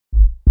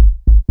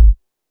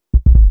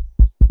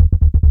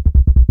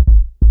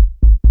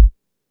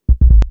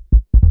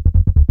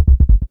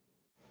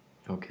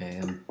Okay,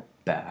 I'm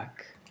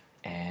back,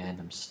 and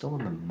I'm still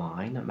in the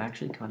mine. I'm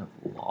actually kind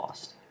of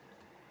lost.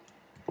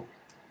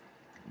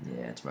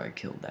 Yeah, it's where I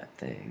killed that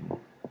thing.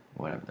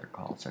 Whatever they're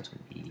called. Starts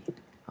with E.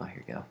 Oh,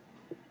 here we go.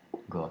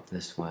 Go up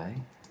this way.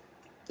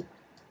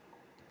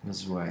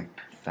 This is where I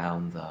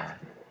found the...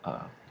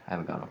 I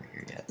haven't gone over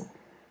here yet.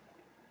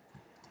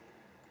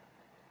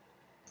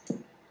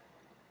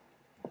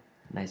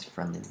 Nice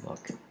friendly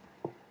look.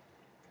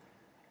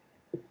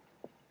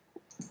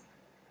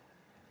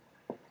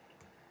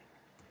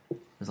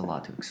 There's a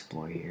lot to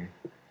explore here.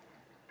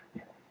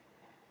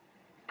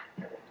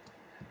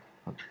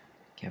 Oh,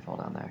 can't fall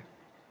down there.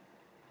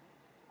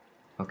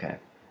 Okay.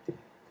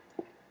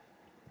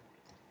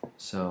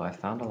 So I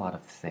found a lot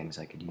of things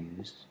I could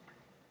use.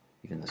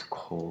 Even this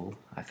coal.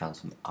 I found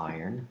some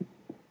iron.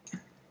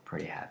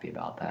 Pretty happy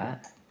about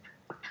that.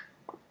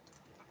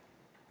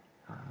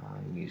 I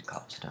used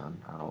cobblestone.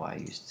 I don't know why I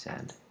used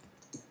sand.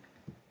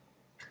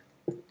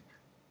 There's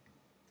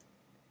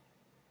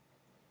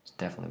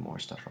definitely more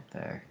stuff up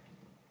there.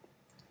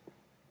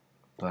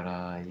 But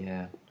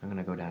yeah, I'm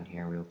gonna go down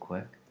here real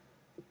quick.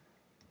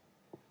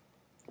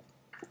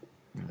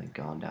 I'm really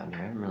going down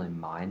here. I didn't really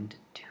mind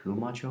too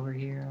much over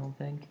here, I don't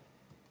think.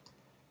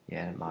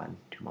 Yeah, I didn't mind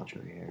too much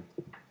over here.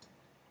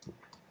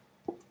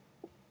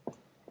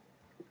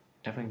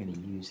 Definitely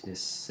gonna use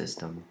this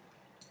system.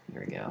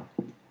 Here we go.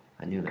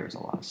 I knew there was a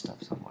lot of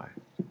stuff somewhere.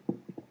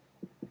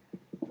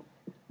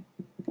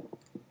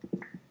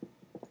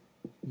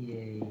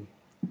 Yay.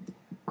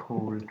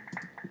 Cool.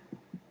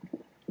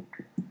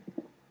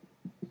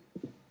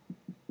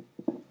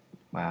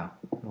 Wow,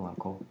 a lot of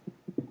coal.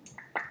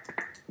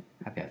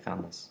 Happy I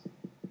found this.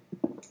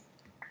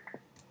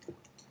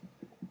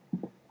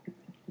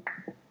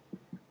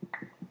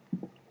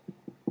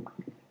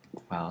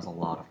 Wow, that's a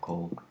lot of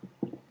coal.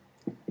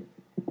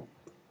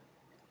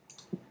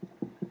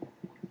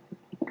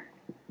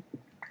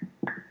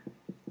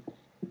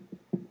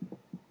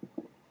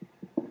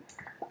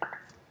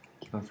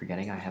 Keep on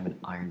forgetting I have an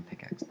iron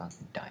pickaxe, not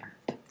a diamond.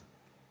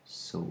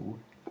 So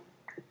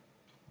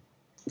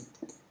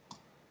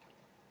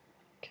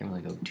can't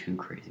really go too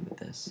crazy with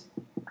this.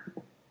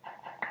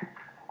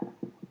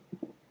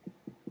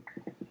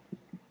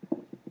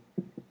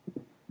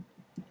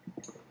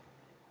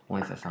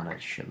 Only if I found a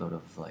shitload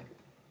of like,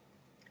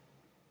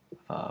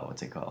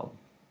 what's it called?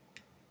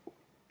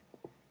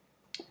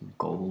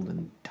 Gold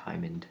and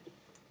diamond.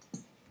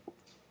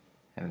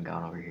 Haven't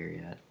gone over here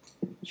yet.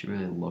 Should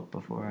really look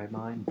before I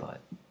mine,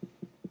 but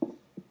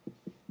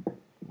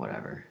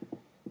whatever.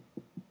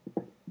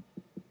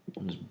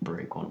 I'll just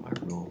break one of my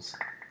rules.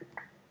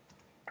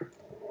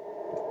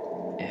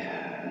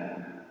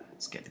 Yeah,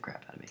 it's getting the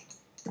crap out of me.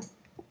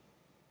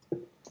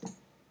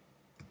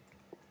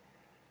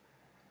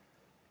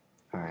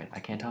 Alright, I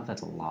can't tell if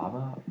that's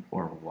lava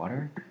or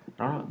water.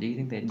 I don't know, do you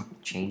think they'd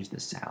change the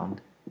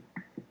sound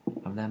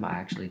of them? I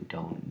actually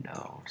don't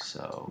know,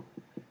 so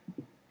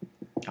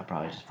I'll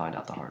probably just find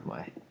out the hard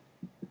way.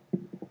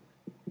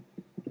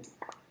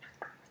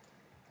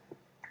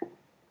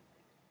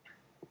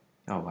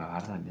 Oh wow, how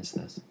did I miss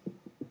this?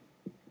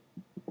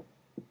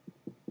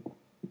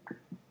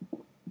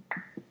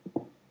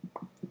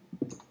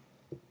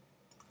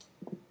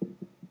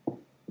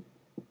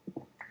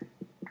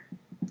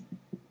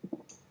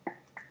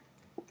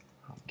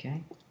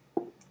 Okay.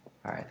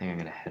 Alright, I think I'm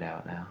gonna head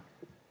out now.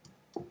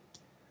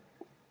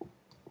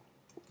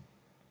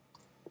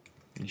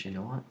 Actually, you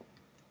know what?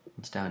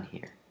 What's down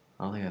here?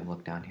 I don't think I've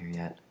looked down here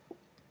yet.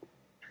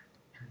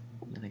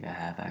 I think I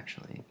have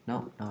actually.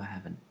 No, I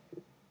haven't.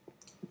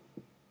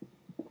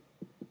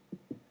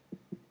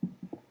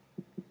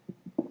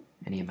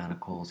 Any amount of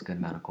coal is a good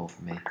amount of coal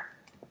for me.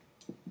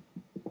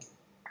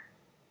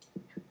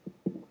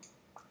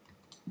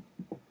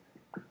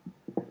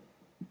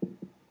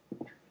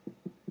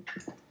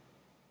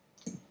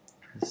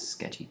 This is a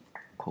sketchy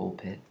coal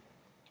pit.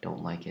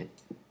 Don't like it.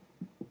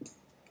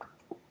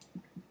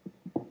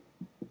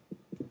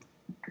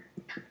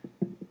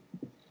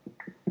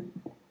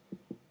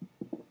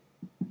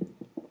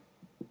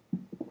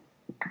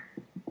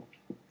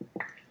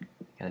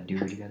 Gotta do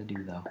what you gotta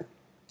do though.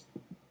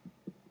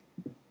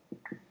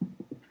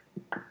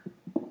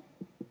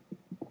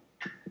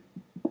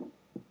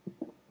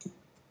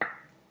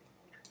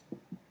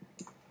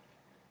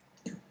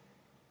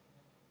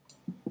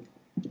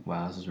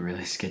 Wow, this is a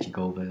really sketchy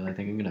coal pit. I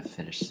think I'm gonna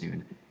finish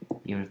soon.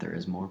 Even if there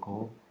is more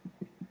coal.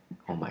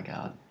 Oh my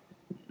god.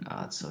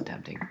 Oh, it's so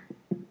tempting.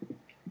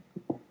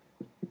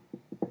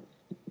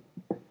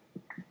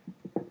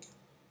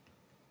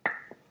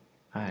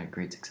 I had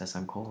great success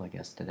on coal, I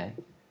guess, today.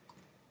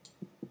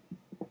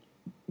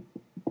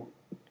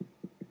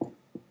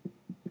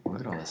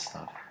 Look at all this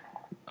stuff.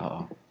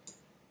 Uh-oh.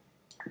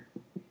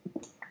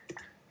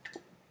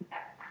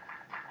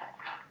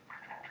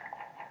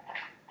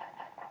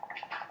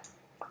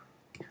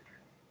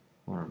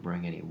 I don't want to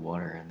bring any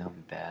water in, that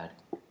would be bad.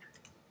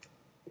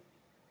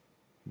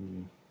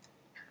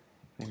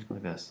 Things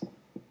like this.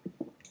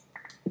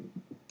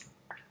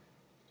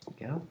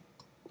 Go.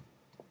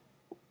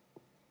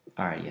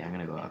 Alright, yeah, I'm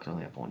gonna go out because I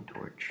only have one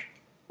torch.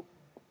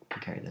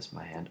 carry this in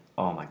my hand.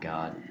 Oh my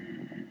god.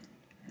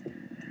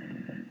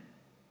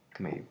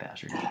 Come here, you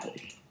bastard.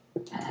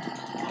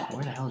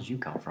 Where the hell did you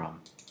come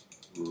from?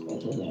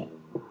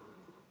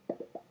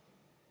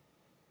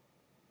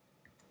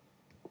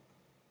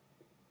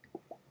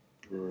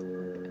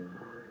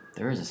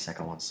 There is a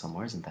second one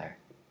somewhere, isn't there?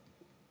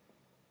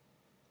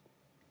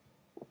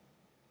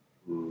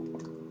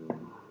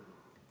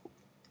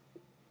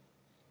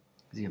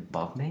 Is he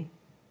above me?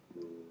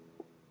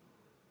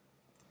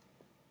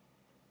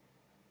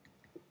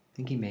 I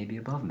think he may be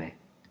above me.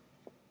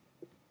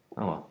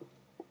 Oh well.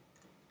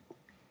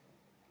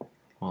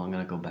 Well, I'm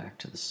gonna go back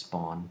to the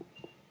spawn.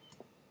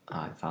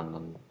 I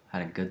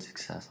had a good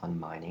success on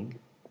mining.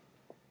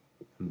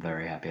 I'm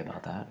very happy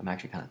about that. I'm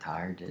actually kind of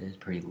tired. It is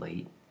pretty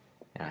late,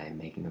 and I am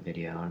making a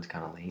video, and it's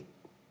kind of late.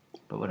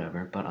 But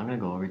whatever. But I'm gonna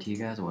go over to you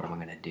guys what I'm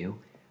gonna do.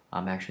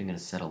 I'm actually gonna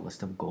set a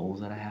list of goals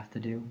that I have to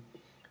do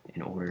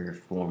in order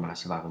for my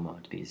survival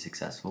mode to be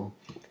successful.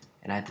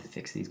 And I have to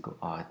fix these.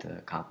 I have to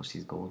accomplish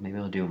these goals. Maybe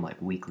I'll do them like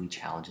weekly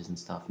challenges and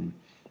stuff. And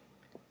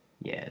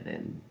yeah,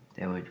 then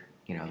they would,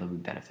 they'll be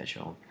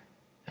beneficial,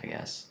 I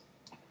guess.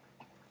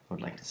 I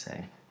would like to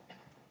say.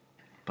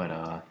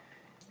 But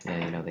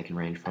yeah, they can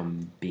range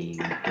from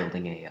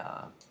building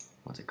a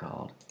what's it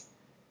called?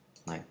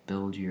 Like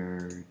build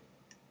your.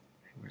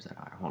 Where's that?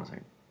 Hold on a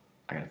second.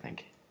 I gotta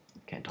think.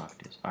 Can't talk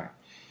to this. All right.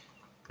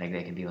 Like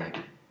they can be like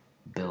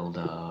build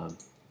a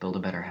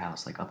better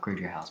house. Like upgrade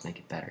your house, make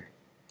it better.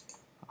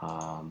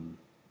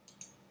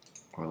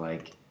 Or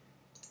like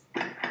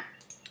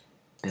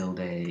build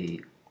a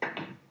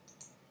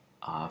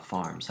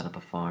farm, set up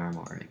a farm,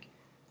 or like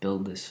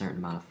build a certain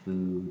amount of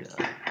food.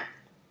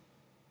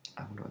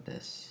 I wonder what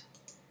this.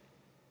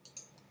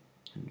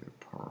 Under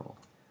pearl.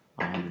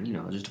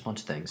 Just a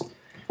bunch of things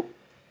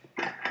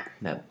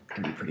that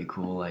can be pretty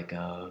cool. Like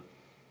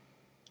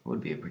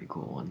would be a pretty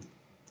cool one.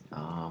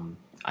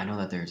 I know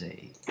that there's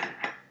a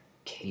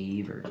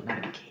cave, or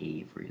not a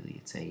cave really.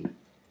 It's a. I'm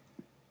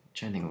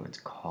trying to think of what it's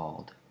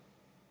called.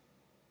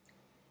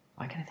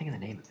 Why can't I think of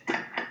the name of it?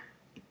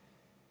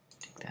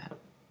 Take that.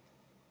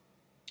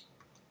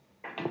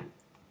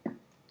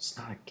 It's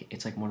not a.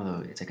 It's like one of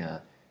those. It's like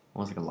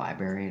almost like a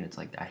library, and it's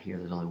like I hear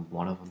there's only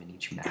one of them in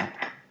each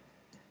map.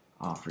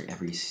 For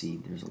every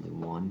seed, there's only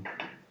one.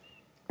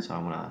 So I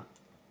wanna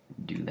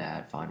do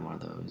that. Find one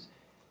of those.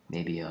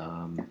 Maybe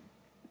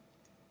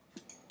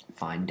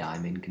find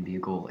diamond can be a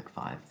goal, like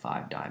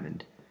five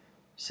diamond,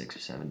 6 or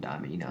 7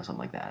 diamond, something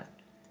like that.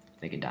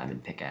 Make a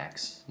diamond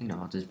pickaxe,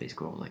 just basic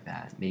goals like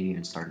that. Maybe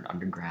even start an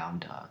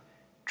underground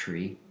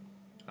tree,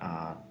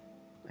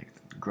 like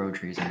grow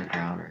trees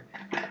underground, or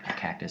a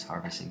cactus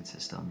harvesting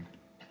system.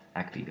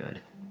 That could be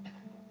good.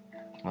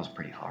 That was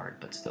pretty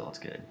hard, but still, it's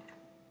good.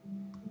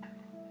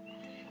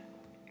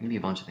 Gonna be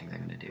a bunch of things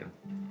I'm gonna do.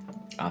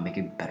 Make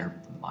a better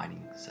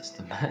mining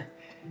system.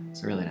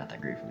 It's really not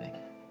that great for me,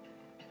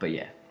 but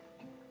yeah.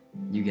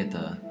 You get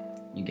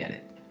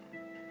it.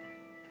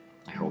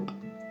 I hope.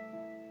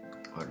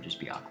 Or it'll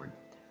just be awkward.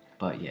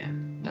 But yeah,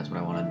 that's what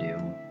I want to do.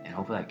 And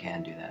hopefully I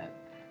can do that.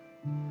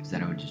 Because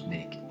then it would just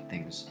make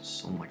things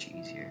so much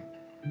easier.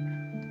 But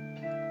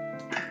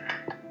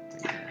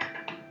yeah.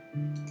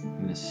 I'm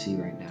going to see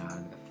right now how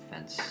to make a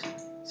fence.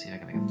 Let's see if I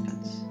can make a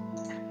fence.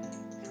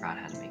 Forgot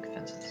how to make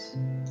fences.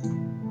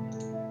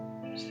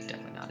 It's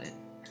definitely not it.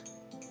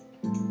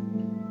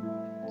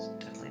 It's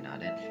definitely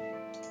not it.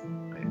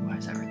 Wait, why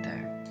is that right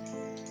there?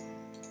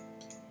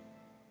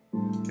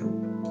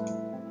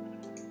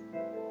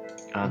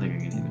 I don't think I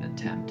can even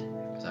attempt,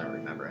 because I don't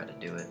remember how to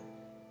do it.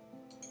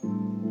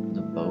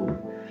 The bow.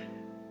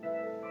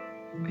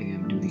 Maybe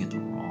I'm doing it the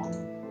wrong.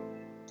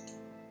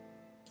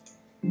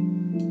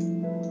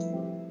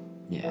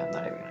 Yeah, I'm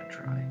not even gonna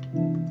try.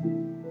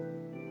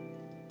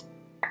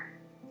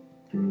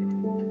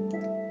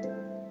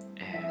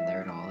 And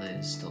there it all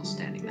is, still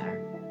standing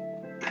there.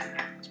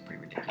 It's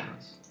pretty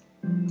ridiculous.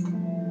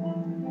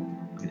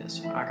 Look at this,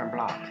 I can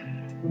block.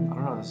 I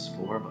don't know what this is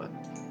for, but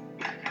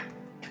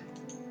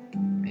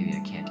maybe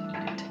I can't eat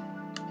it.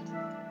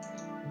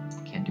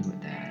 Can't do it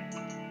with that.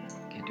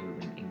 Can't do it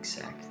with an ink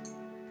sac.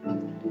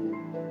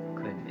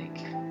 Could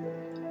make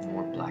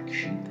more black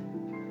sheep.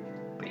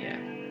 But yeah.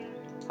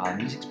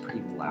 Music's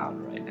pretty loud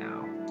right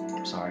now.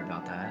 I'm sorry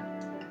about that.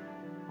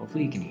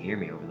 Hopefully you can hear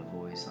me over the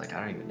voice. Like, I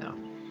don't even know.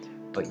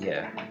 But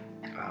yeah.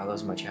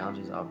 Those are my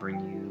challenges. I'll bring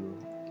you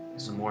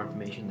some more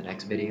information in the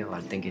next video.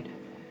 I think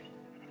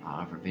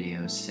for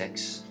video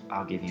 6,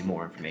 I'll give you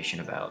more information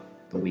about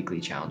the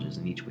weekly challenges,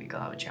 and each week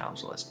I'll have a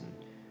challenge list and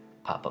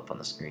pop up on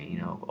the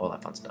screen, all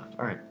that fun stuff.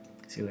 Alright,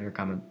 see you later,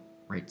 comment,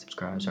 rate,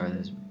 subscribe. Sorry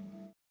this